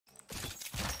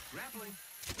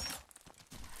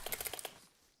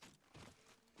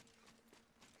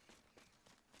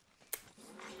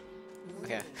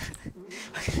Okay.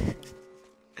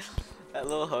 That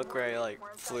little hook where I like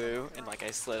flew and like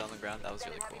I slid on the ground, that was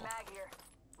really cool.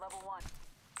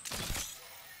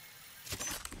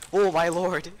 Oh my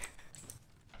lord!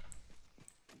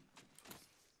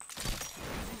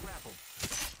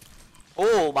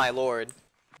 Oh my lord!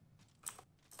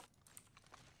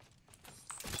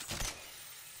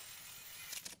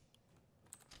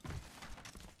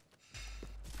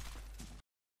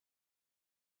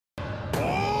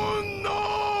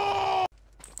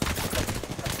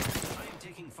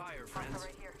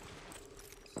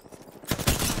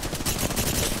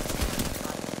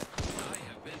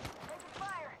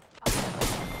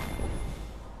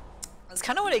 That's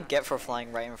kind of what I get for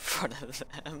flying right in front of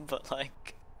them, but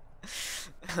like,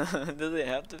 do they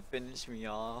have to finish me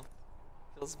off?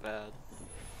 Feels bad.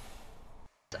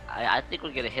 I think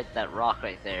we're gonna hit that rock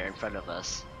right there in front of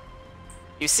us.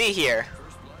 You see here?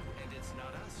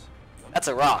 That's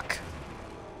a rock.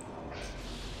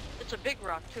 It's a big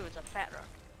rock too, it's a fat rock.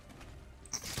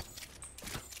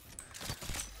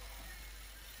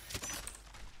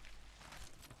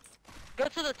 Go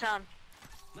to the town.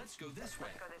 Let's go this way.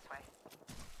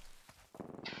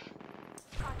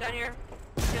 Down here.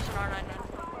 Just an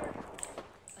R99.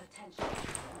 Attention.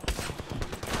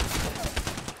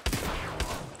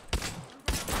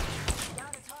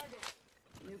 Got a target.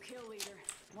 New kill leader.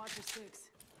 Watch your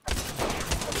six.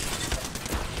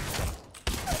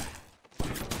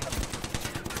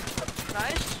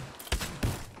 Nice.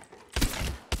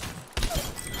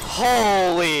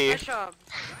 Holy! Nice job.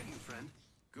 Got you, friend.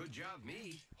 Good job,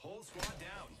 me. Whole squad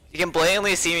down. You can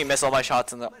blatantly see me miss all my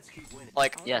shots in the Let's keep winning.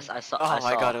 like. Yes, I saw. Oh I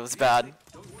my saw. god, it was bad.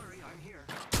 Don't worry, I'm here.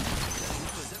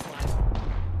 Zip line.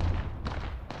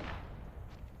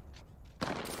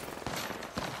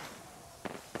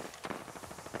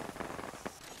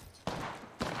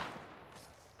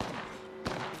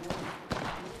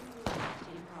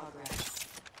 In progress.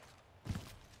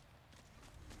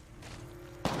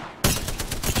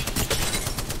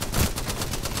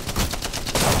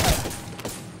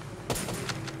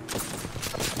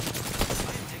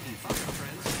 I'm taking fire,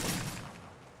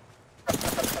 friends.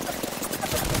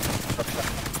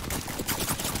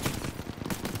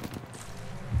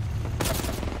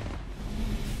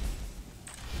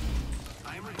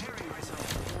 I'm repairing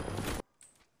myself.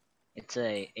 It's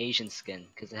a Asian skin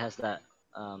because it has that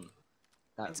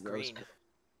that It's rose green.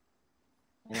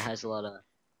 and it has a lot of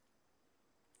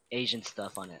Asian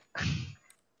stuff on it.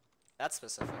 That's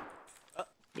specific. Let's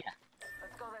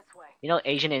go this way. You know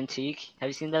Asian antique? Have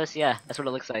you seen those? Yeah, that's what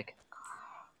it looks like.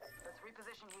 Let's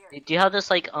reposition here. Do you have those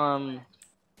like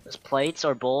those plates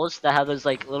or bowls that have those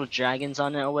like little dragons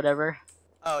on it or whatever?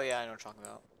 Oh yeah, I know what you're talking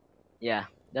about. Yeah,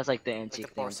 that's like the antique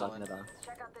thing I'm porcelain. talking about. Let's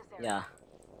check out this area.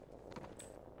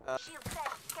 Yeah. Shield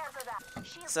set. Cancel that.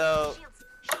 Shield. So Shield.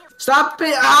 Stop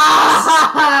it!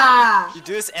 Ah! you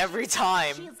do this every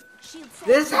time. Shield set.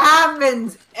 This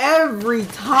happens every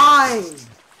time.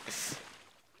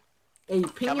 Hey,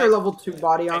 ping Got your my- level 2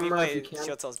 body I need armor my if you can.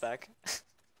 shield cells back.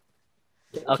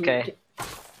 Okay.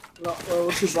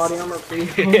 Level 2 body armor,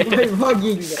 please. Oh my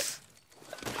fucking god.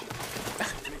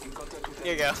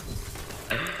 Here you go.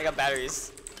 I got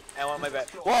batteries. I want my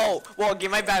Whoa! Whoa!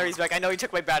 Give my batteries back. I know you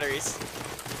took my batteries.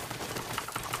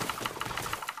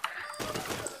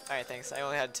 Alright, thanks. I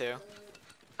only had 2.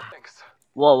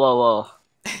 Whoa, whoa, whoa!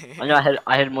 I know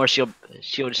I had more shield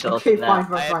shells Okay, than fine,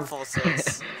 that. I fine, had fine. full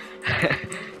 6.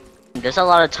 There's a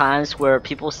lot of times where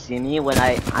people see me when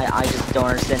I just don't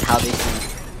understand how they see me.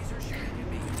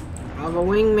 I'm a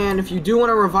wingman. If you do want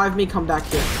to revive me, come back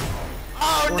here.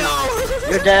 Oh no!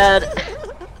 You're dead!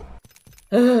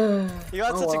 You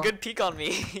got Oh, such well. a good peek on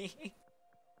me.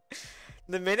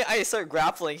 The minute I start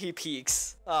grappling, he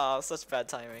peeks. Oh, such bad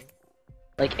timing.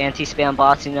 Like anti-spam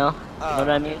bots, you know? You know what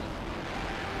I mean?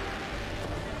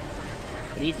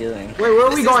 What are you doing? Wait, where are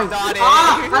This we is going? not it.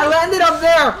 Ah! I landed up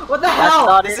there! What the That's hell?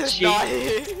 not This it, is cheat. not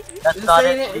it. That's This not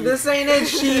ain't it, it. This ain't it,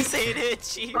 This sheep. ain't it,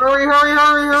 cheap. Hurry, hurry,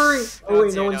 hurry, hurry! Oh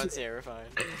wait, no one's one's here. We're fine.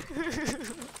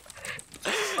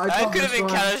 I That called could have this been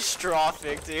one.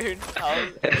 catastrophic, dude.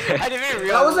 I didn't even That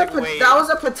realize. was Like, wait. that was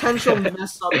a potential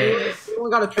mess up. You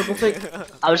only got a triple take.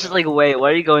 I was just like, wait,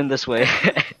 why are you going this way?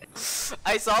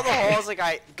 I saw the hole. I was like,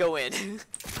 I go in.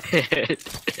 Hey,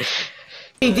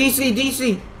 DC,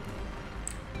 DC.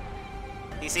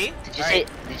 DC? Did you say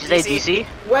DC?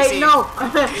 Wait, DC. no.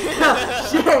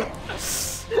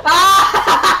 Shit.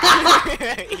 Ah!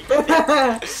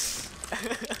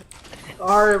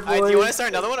 Alright, boys. Do you want to start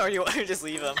another one, or you want to just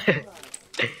leave them?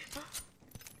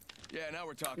 Yeah, now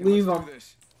we're talking. Leave Let's him. do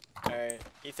this. Alright,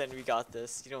 Ethan, we got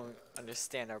this. You don't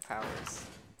understand our powers.